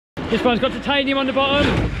This one's got titanium on the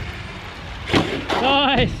bottom.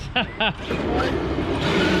 Nice.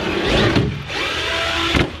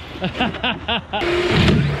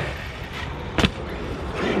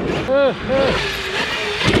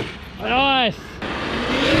 Nice.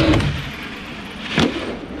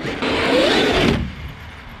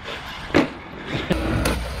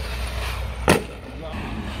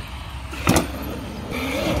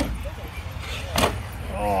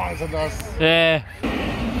 Oh, is it nice? Yeah.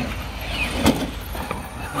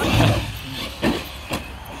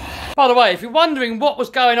 By the way, if you're wondering what was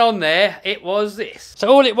going on there, it was this. So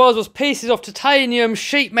all it was pieces of titanium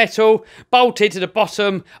sheet metal bolted to the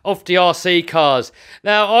bottom of the RC cars.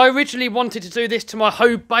 Now, I originally wanted to do this to my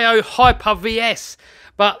Hobeo Hyper VS,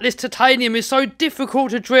 but this titanium is so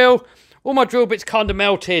difficult to drill, all my drill bits kind of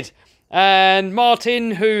melted. And Martin,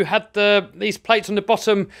 who had these plates on the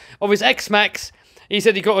bottom of his X-Max, he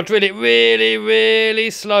said he got to drill it really, really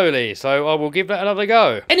slowly, so I will give that another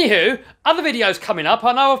go. Anywho, other videos coming up.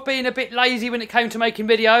 I know I've been a bit lazy when it came to making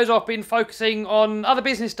videos. I've been focusing on other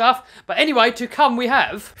business stuff. But anyway, to come we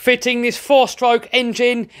have fitting this 4-stroke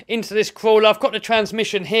engine into this crawler. I've got the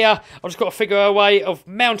transmission here. I've just got to figure out a way of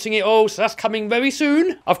mounting it all, so that's coming very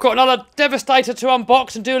soon. I've got another Devastator to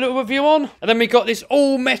unbox and do a little review on. And then we've got this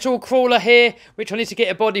all-metal crawler here, which I need to get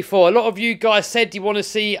a body for. A lot of you guys said you want to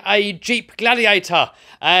see a Jeep Gladiator.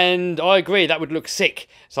 And I agree, that would look sick.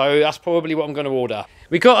 So that's probably what I'm going to order.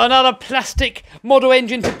 We got another plastic model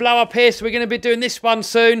engine to blow up here, so we're going to be doing this one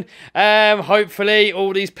soon. Hopefully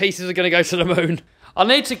all these pieces are going to go to the moon. I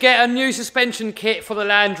need to get a new suspension kit for the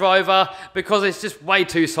Land Rover because it's just way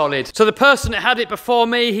too solid. So the person that had it before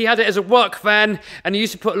me, he had it as a work van and he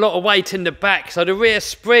used to put a lot of weight in the back. So the rear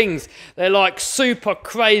springs, they're like super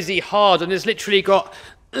crazy hard, and it's literally got...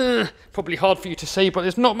 probably hard for you to see, but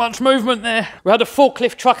there's not much movement there. We had a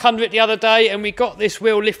forklift truck under it the other day and we got this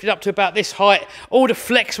wheel lifted up to about this height. All the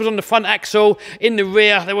flex was on the front axle. In the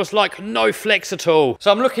rear there was like no flex at all.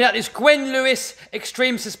 So I'm looking at this Gwen Lewis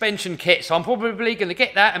extreme suspension kit, so I'm probably going to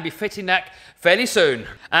get that and be fitting that fairly soon.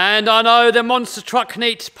 And I know the monster truck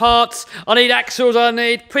needs parts, I need axles, I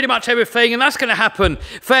need pretty much everything, and that's going to happen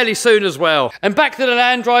fairly soon as well. And back to the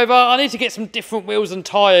Land Rover, I need to get some different wheels and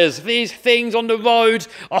tyres. These things on the road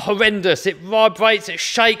are horrendous. It vibrates, it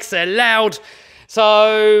shakes, they're loud.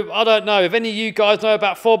 So, I don't know, if any of you guys know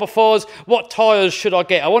about 4x4s, what tyres should I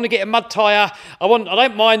get? I want to get a mud tyre. I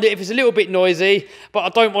don't mind it if it's a little bit noisy, but I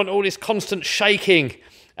don't want all this constant shaking.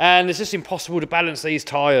 And it's just impossible to balance these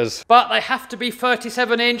tyres. But they have to be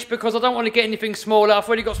 37-inch because I don't want to get anything smaller. I've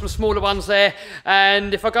already got some smaller ones there.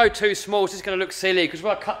 And if I go too small, it's just going to look silly because if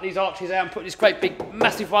I cut these arches out and put these great big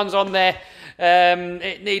massive ones on there,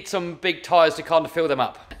 it needs some big tyres to kind of fill them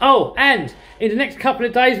up. Oh, and in the next couple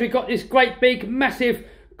of days, we've got this great big massive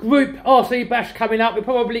group RC bash coming up. We're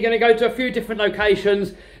probably going to go to a few different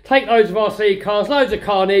locations, take loads of RC cars, loads of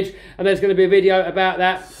carnage, and there's going to be a video about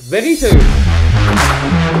that very soon.